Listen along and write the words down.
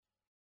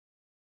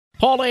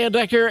Paul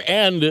Landecker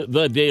and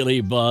the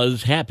Daily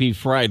Buzz. Happy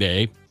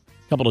Friday.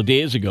 A couple of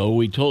days ago,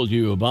 we told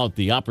you about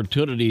the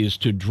opportunities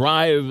to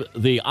drive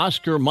the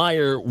Oscar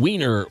Mayer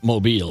Wiener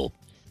Mobile.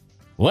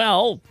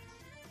 Well,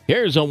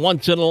 here's a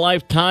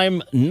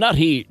once-in-a-lifetime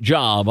nutty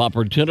job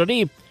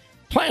opportunity.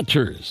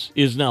 Planters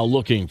is now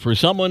looking for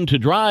someone to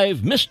drive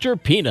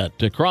Mr.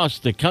 Peanut across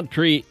the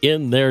country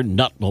in their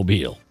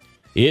Nutmobile.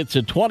 It's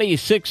a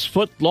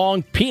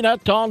 26-foot-long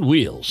peanut on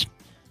wheels.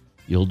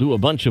 You'll do a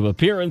bunch of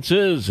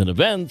appearances and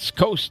events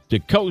coast to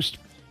coast.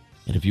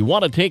 And if you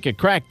want to take a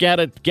crack at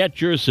it,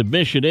 get your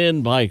submission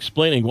in by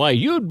explaining why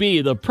you'd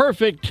be the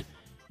perfect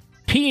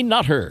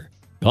peanutter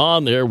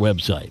on their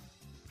website.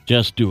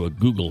 Just do a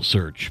Google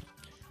search.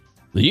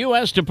 The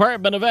U.S.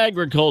 Department of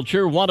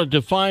Agriculture wanted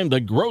to find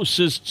the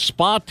grossest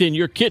spot in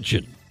your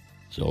kitchen,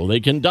 so they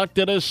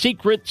conducted a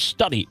secret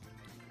study.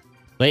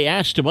 They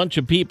asked a bunch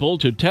of people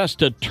to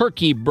test a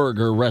turkey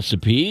burger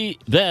recipe,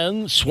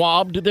 then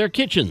swabbed their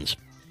kitchens.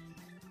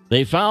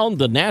 They found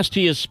the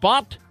nastiest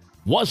spot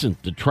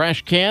wasn't the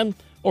trash can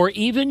or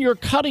even your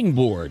cutting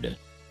board.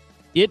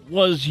 It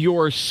was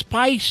your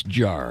spice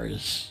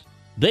jars.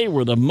 They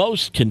were the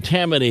most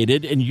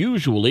contaminated and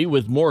usually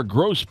with more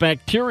gross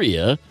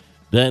bacteria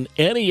than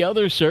any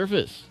other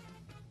surface.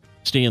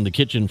 Stay in the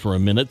kitchen for a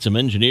minute. Some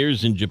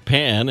engineers in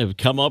Japan have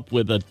come up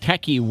with a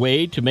techie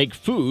way to make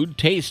food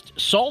taste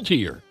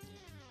saltier.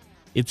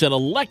 It's an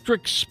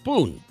electric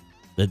spoon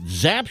that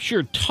zaps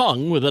your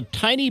tongue with a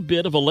tiny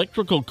bit of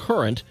electrical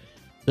current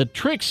that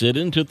tricks it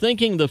into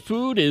thinking the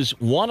food is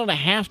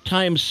 1.5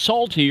 times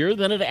saltier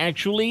than it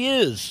actually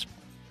is.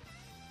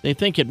 They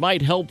think it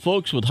might help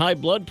folks with high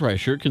blood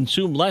pressure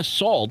consume less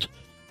salt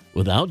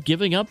without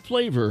giving up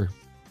flavor.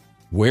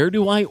 Where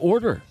do I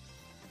order?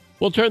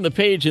 We'll turn the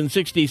page in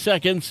 60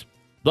 seconds.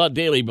 The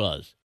Daily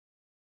Buzz.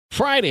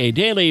 Friday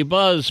Daily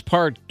Buzz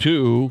Part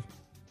 2.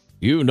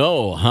 You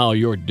know how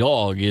your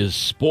dog is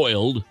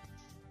spoiled.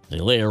 They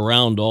lay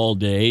around all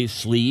day,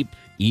 sleep,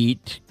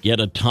 eat,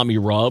 get a tummy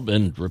rub,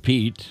 and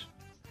repeat.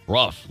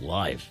 Rough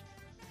life.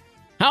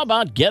 How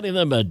about getting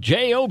them a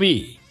job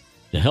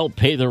to help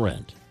pay the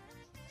rent?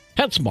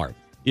 PetSmart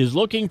is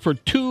looking for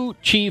 2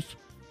 chief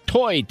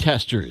toy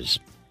testers.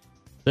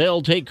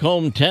 They'll take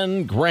home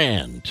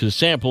 $10,000 to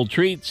sample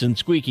treats and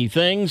squeaky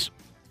things.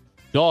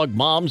 Dog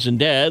moms and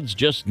dads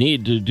just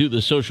need to do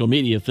the social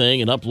media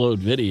thing and upload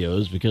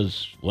videos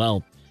because,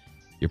 well,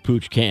 your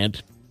pooch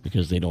can't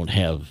because they don't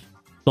have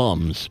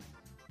thumbs.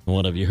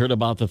 What, have you heard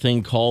about the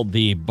thing called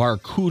the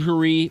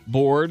Barcouterie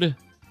board?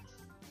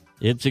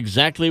 It's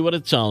exactly what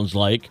it sounds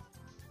like.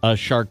 A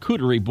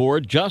charcuterie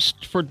board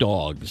just for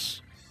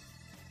dogs.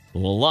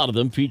 Well, a lot of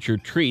them feature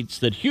treats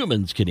that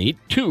humans can eat,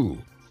 too.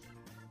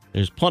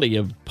 There's plenty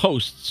of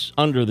posts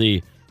under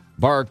the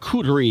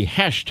Barcouterie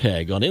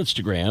hashtag on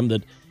Instagram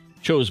that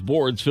shows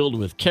boards filled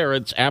with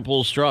carrots,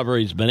 apples,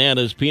 strawberries,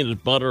 bananas,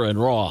 peanut butter, and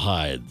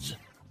rawhides.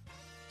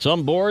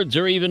 Some boards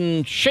are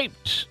even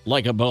shaped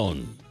like a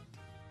bone.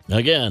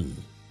 Again,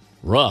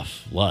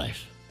 rough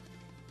life.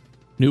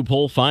 New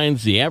poll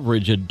finds the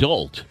average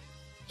adult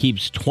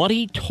keeps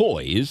 20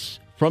 toys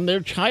from their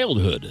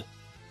childhood,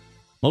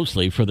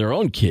 mostly for their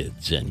own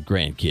kids and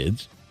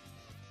grandkids.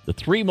 The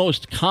 3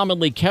 most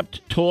commonly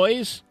kept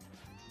toys: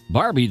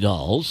 Barbie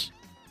dolls,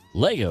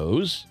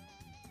 Legos,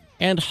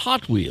 and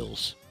Hot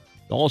Wheels.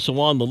 Also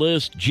on the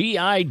list,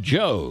 G.I.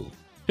 Joe,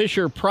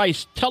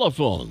 Fisher-Price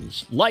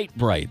telephones,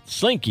 Light-Brite,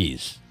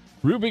 Slinkies,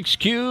 Rubik's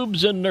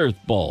Cubes, and Nerf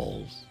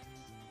balls.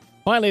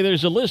 Finally,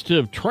 there's a list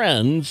of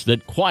trends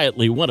that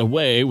quietly went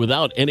away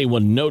without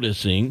anyone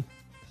noticing.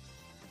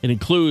 It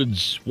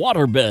includes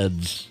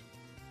waterbeds,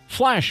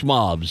 flash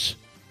mobs,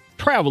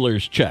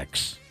 traveler's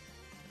checks,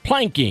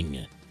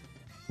 planking,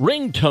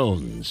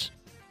 ringtones,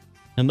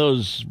 and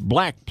those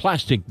black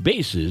plastic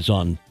bases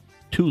on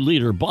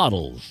 2-liter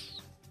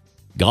bottles.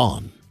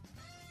 Gone.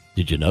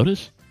 Did you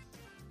notice?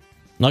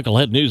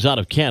 Knucklehead news out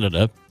of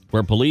Canada,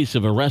 where police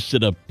have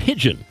arrested a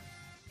pigeon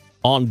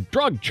on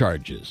drug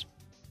charges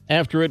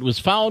after it was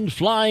found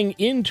flying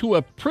into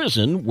a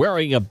prison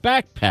wearing a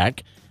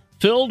backpack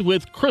filled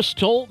with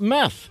crystal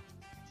meth.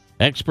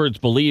 Experts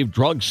believe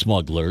drug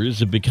smugglers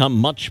have become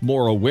much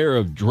more aware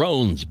of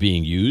drones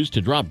being used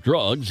to drop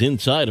drugs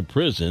inside of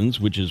prisons,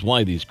 which is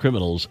why these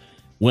criminals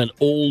went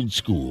old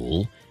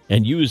school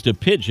and used a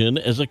pigeon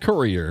as a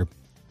courier.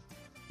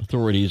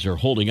 Authorities are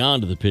holding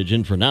on to the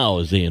pigeon for now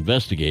as they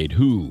investigate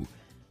who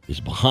is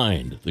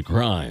behind the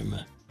crime.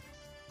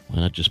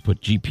 Why not just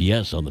put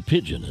GPS on the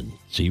pigeon and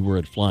see where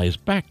it flies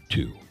back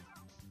to?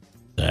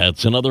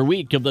 That's another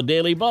week of the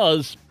Daily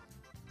Buzz.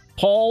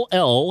 Paul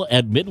L.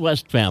 at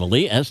Midwest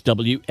Family,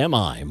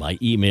 SWMI. My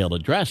email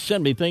address.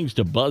 Send me things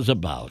to buzz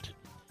about.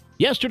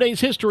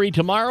 Yesterday's history,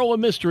 tomorrow a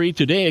mystery,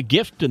 today a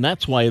gift, and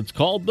that's why it's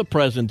called The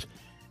Present.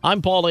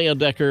 I'm Paul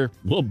Landecker.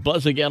 We'll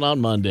buzz again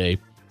on Monday.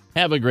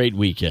 Have a great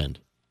weekend.